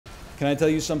Can I tell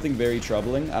you something very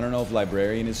troubling? I don't know if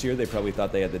Librarian is here. They probably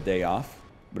thought they had the day off.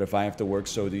 But if I have to work,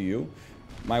 so do you.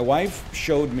 My wife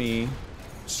showed me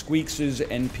Squeaks'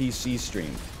 NPC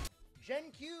stream. Gen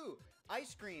Q,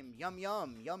 ice cream, yum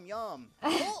yum, yum yum.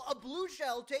 Oh, a blue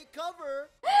shell, take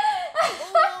cover.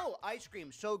 Oh no, ice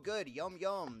cream, so good, yum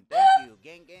yum. Thank you,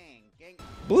 gang gang, gang.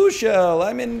 Blue shell,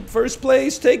 I'm in first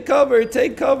place. Take cover,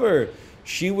 take cover.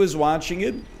 She was watching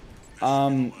it.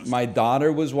 My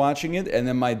daughter was watching it, and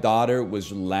then my daughter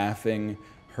was laughing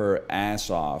her ass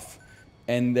off.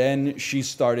 And then she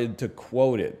started to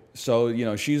quote it. So, you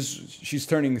know, she's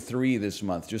turning 3 this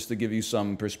month, just to give you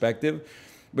some perspective.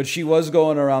 But she was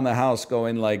going around the house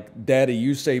going like, Daddy,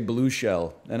 you say blue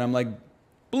shell. And I'm like,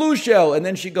 blue shell. And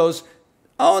then she goes,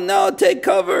 oh no, take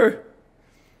cover.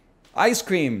 Ice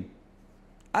cream.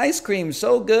 Ice cream,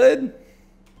 so good.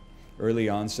 Early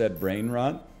onset brain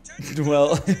rot.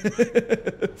 Well,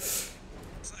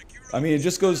 I mean, it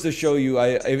just goes to show you,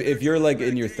 if you're like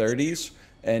in your 30s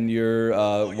and you're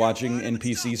watching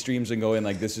NPC streams and going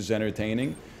like, this is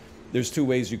entertaining, there's 2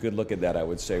 ways you could look at that, I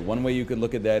would say. One way you could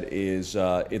look at that is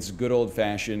it's good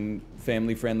old-fashioned,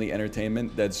 family-friendly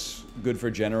entertainment that's good for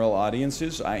general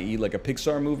audiences, i.e. like a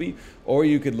Pixar movie. Or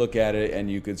you could look at it and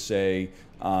you could say,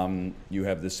 you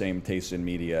have the same taste in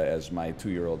media as my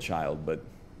 2-year-old child, but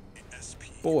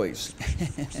boys.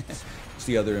 It's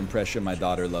the other impression my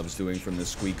daughter loves doing from the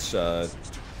Squeaks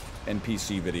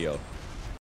NPC video.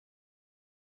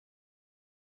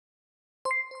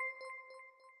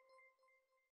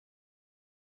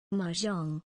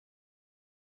 Mahjong.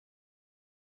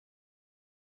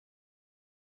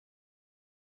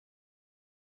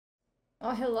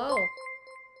 Oh, hello.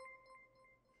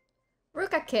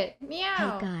 Ruka Kit,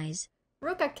 meow. Hey guys.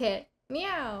 Ruka Kit,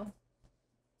 meow.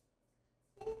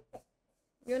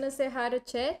 You wanna say hi to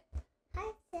Chet? Hi,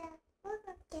 sir.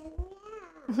 Ruka Kit,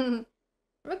 meow.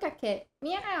 Ruka Kit,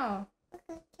 meow.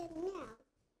 Ruka Kit, meow.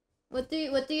 What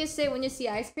do you say when you see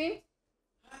ice cream?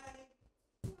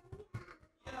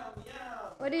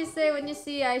 What do you say when you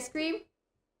see ice cream?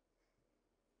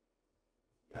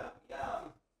 Yum,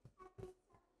 yum.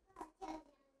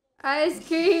 Ice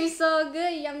cream, so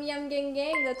good. Yum yum gang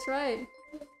gang. That's right.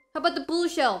 How about the blue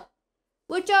shell?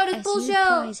 Watch out, it's blue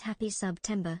shell. Prize happy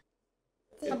September.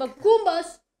 How about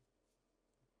Goombas?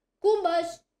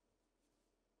 Goombas.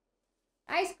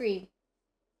 Ice cream.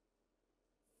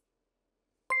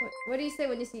 What do you say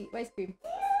when you see ice cream?